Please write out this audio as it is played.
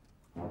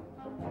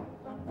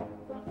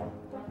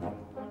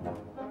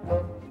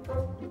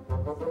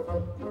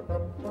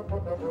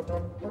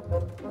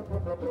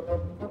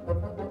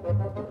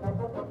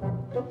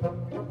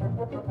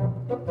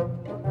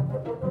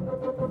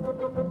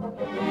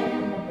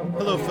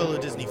Hello, fellow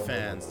Disney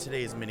fans.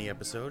 Today's mini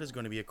episode is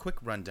going to be a quick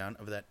rundown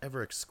of that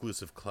ever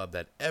exclusive club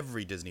that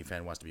every Disney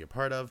fan wants to be a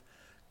part of,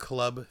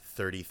 Club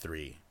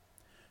 33.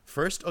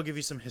 First, I'll give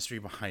you some history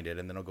behind it,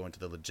 and then I'll go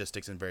into the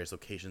logistics and various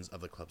locations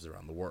of the clubs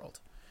around the world.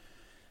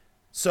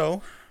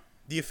 So,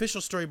 the official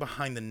story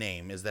behind the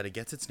name is that it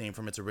gets its name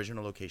from its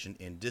original location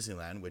in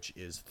Disneyland, which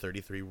is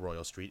 33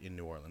 Royal Street in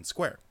New Orleans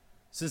Square.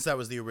 Since that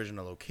was the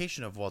original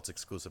location of Walt's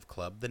exclusive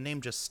club, the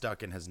name just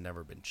stuck and has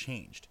never been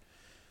changed.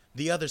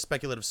 The other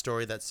speculative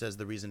story that says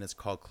the reason it's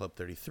called Club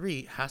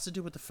 33 has to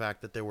do with the fact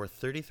that there were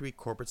 33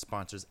 corporate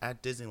sponsors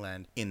at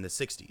Disneyland in the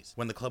 60s,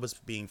 when the club was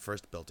being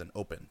first built and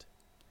opened.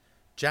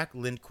 Jack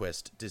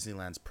Lindquist,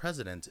 Disneyland's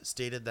president,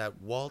 stated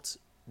that Walt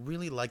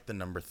really liked the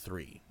number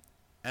 3,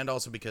 and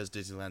also because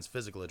Disneyland's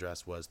physical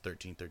address was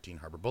 1313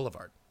 Harbor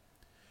Boulevard.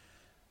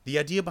 The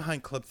idea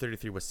behind Club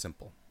 33 was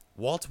simple.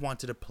 Walt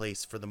wanted a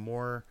place for the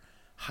more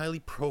highly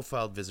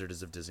profiled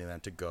visitors of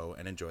Disneyland to go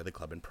and enjoy the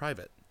club in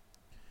private.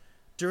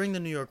 During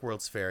the New York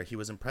World's Fair, he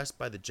was impressed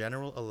by the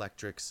General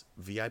Electric's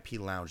VIP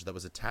lounge that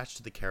was attached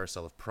to the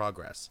Carousel of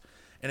Progress,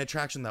 an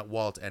attraction that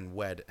Walt and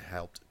WED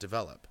helped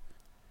develop.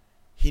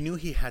 He knew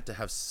he had to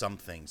have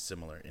something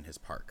similar in his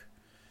park.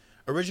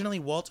 Originally,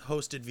 Walt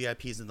hosted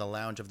VIPs in the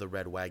lounge of the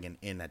Red Wagon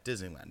Inn at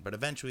Disneyland, but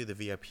eventually the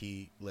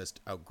VIP list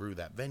outgrew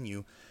that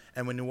venue,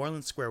 and when New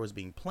Orleans Square was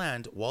being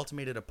planned, Walt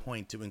made it a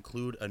point to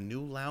include a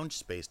new lounge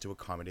space to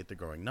accommodate the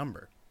growing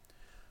number.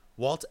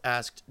 Walt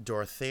asked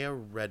Dorothea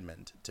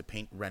Redmond to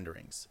paint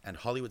renderings, and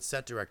Hollywood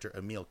set director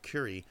Emile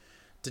Curie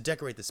to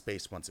decorate the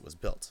space once it was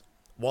built.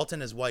 Walt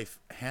and his wife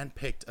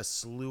handpicked a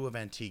slew of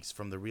antiques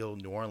from the real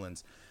New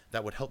Orleans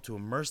that would help to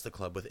immerse the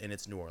club within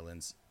its New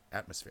Orleans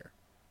atmosphere.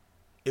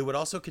 It would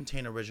also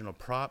contain original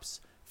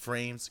props,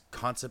 frames,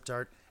 concept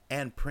art,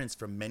 and prints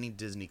from many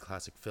Disney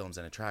classic films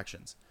and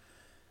attractions.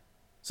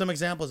 Some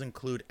examples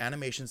include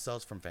animation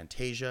cells from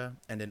Fantasia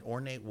and an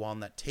ornate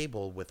walnut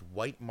table with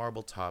white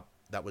marble top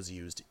that was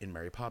used in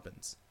Mary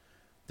Poppins.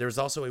 There is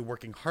also a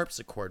working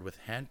harpsichord with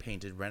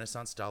hand-painted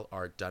Renaissance-style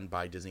art done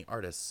by Disney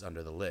artists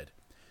under the lid.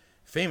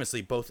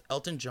 Famously, both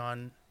Elton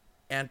John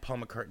and Paul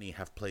McCartney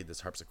have played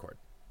this harpsichord.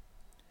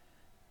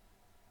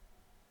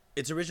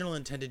 Its original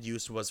intended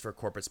use was for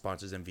corporate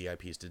sponsors and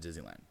VIPs to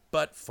Disneyland,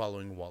 but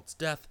following Walt's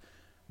death,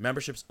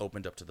 memberships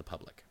opened up to the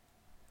public.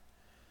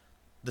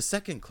 The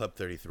second Club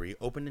 33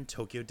 opened in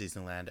Tokyo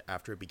Disneyland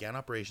after it began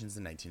operations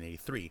in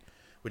 1983,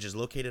 which is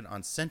located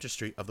on Center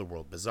Street of the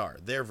World Bazaar,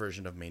 their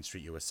version of Main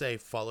Street USA,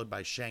 followed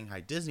by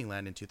Shanghai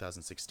Disneyland in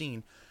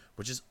 2016,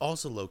 which is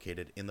also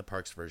located in the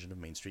park's version of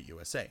Main Street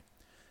USA.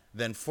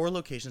 Then 4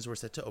 locations were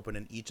set to open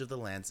in each of the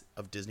lands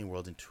of Disney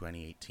World in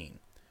 2018.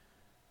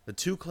 The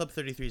 2 Club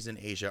 33s in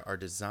Asia are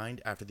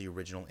designed after the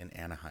original in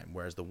Anaheim,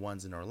 whereas the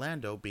ones in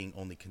Orlando, being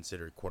only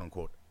considered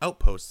quote-unquote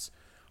outposts,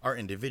 are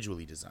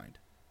individually designed.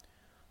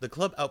 The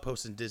club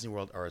outposts in Disney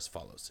World are as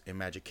follows. In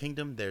Magic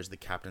Kingdom, there's the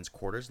Captain's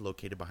Quarters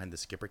located behind the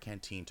Skipper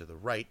Canteen to the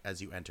right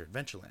as you enter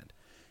Adventureland.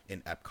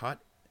 In Epcot,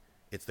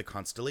 it's the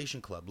Constellation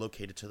Club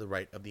located to the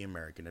right of the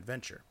American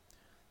Adventure.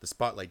 The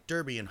Spotlight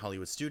Derby in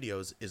Hollywood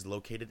Studios is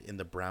located in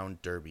the Brown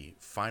Derby.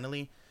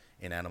 Finally,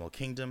 in Animal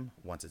Kingdom,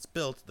 once it's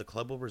built, the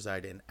club will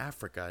reside in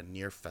Africa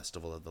near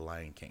Festival of the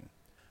Lion King.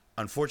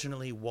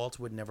 Unfortunately, Walt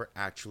would never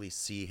actually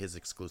see his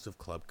exclusive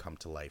club come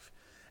to life,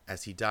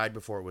 as he died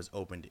before it was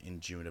opened in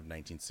June of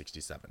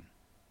 1967.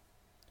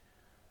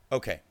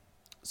 Okay,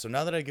 so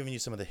now that I've given you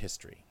some of the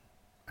history,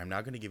 I'm now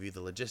going to give you the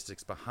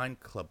logistics behind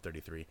Club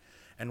 33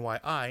 and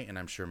why I, and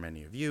I'm sure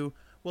many of you,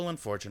 will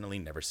unfortunately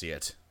never see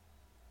it.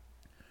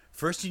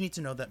 First, you need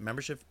to know that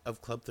membership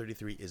of Club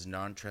 33 is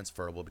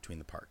non-transferable between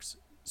the parks.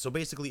 So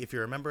basically, if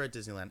you're a member at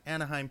Disneyland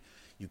Anaheim,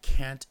 you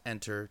can't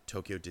enter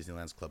Tokyo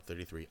Disneyland's Club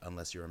 33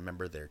 unless you're a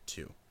member there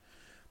too.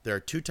 There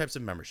are 2 types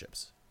of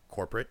memberships,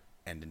 corporate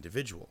and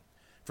individual.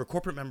 For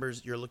corporate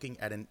members, you're looking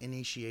at an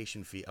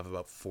initiation fee of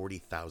about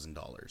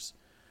 $40,000.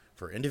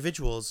 For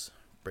individuals,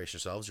 brace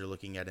yourselves, you're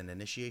looking at an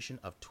initiation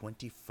of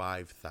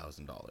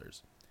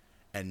 $25,000.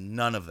 And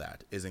none of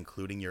that is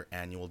including your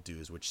annual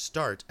dues, which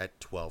start at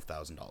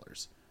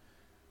 $12,000.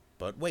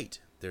 But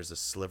wait, there's a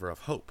sliver of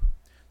hope.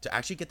 To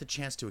actually get the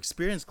chance to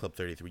experience Club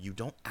 33, you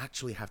don't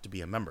actually have to be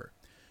a member.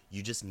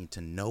 You just need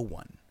to know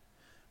one.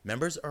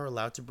 Members are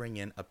allowed to bring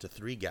in up to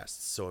 3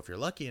 guests, so if you're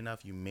lucky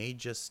enough, you may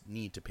just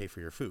need to pay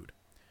for your food,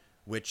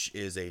 which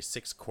is a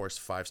 6-course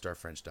 5-star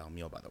French-style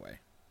meal, by the way.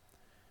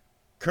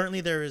 Currently,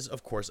 there is,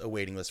 of course, a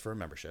waiting list for a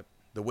membership.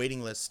 The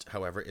waiting list,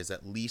 however, is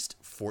at least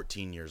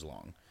 14 years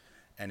long,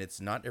 and it's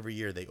not every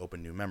year they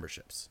open new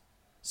memberships.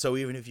 So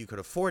even if you could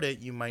afford it,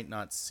 you might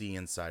not see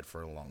inside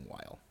for a long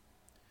while.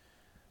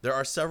 There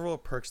are several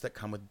perks that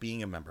come with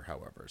being a member,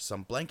 however.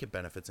 Some blanket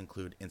benefits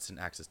include instant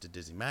access to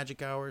Disney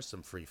Magic Hours,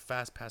 some free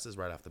fast passes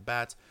right off the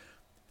bat,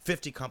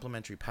 50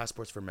 complimentary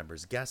passports for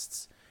members'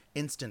 guests,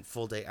 instant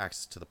full-day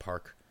access to the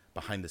park,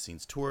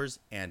 behind-the-scenes tours,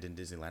 and in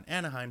Disneyland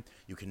Anaheim,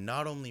 you can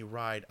not only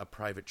ride a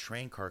private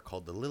train car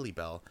called the Lily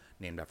Bell,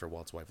 named after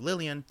Walt's wife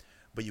Lillian,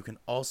 but you can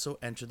also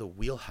enter the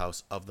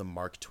wheelhouse of the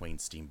Mark Twain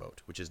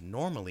steamboat, which is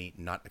normally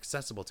not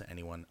accessible to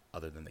anyone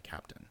other than the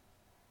captain.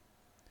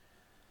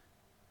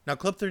 Now,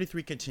 Club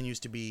 33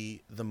 continues to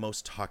be the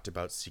most talked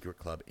about secret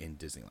club in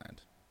Disneyland.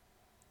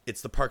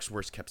 It's the park's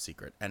worst kept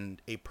secret, and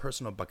a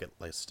personal bucket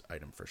list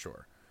item for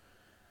sure.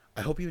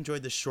 I hope you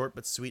enjoyed this short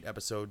but sweet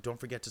episode. Don't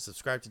forget to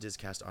subscribe to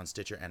Dizcast on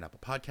Stitcher and Apple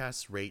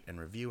Podcasts, rate and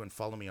review, and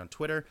follow me on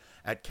Twitter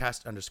at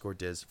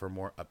cast_diz for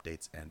more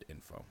updates and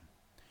info.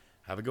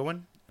 Have a good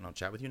one, and I'll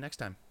chat with you next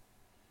time.